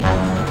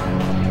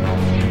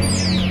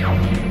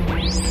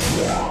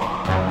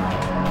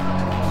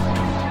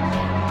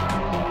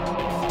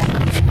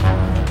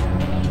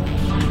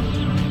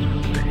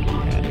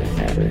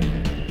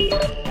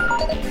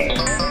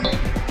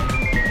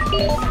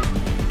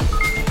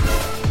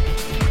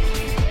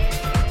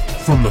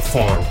from the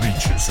far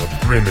reaches of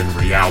grim and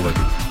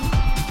reality,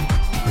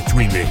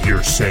 between the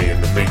hearsay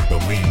and the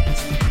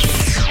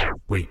make-believe.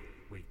 Wait,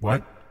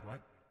 what?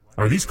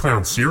 Are these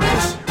clowns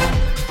serious?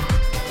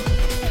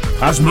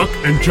 Cosmuck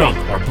and Junk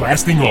are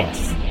blasting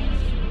off.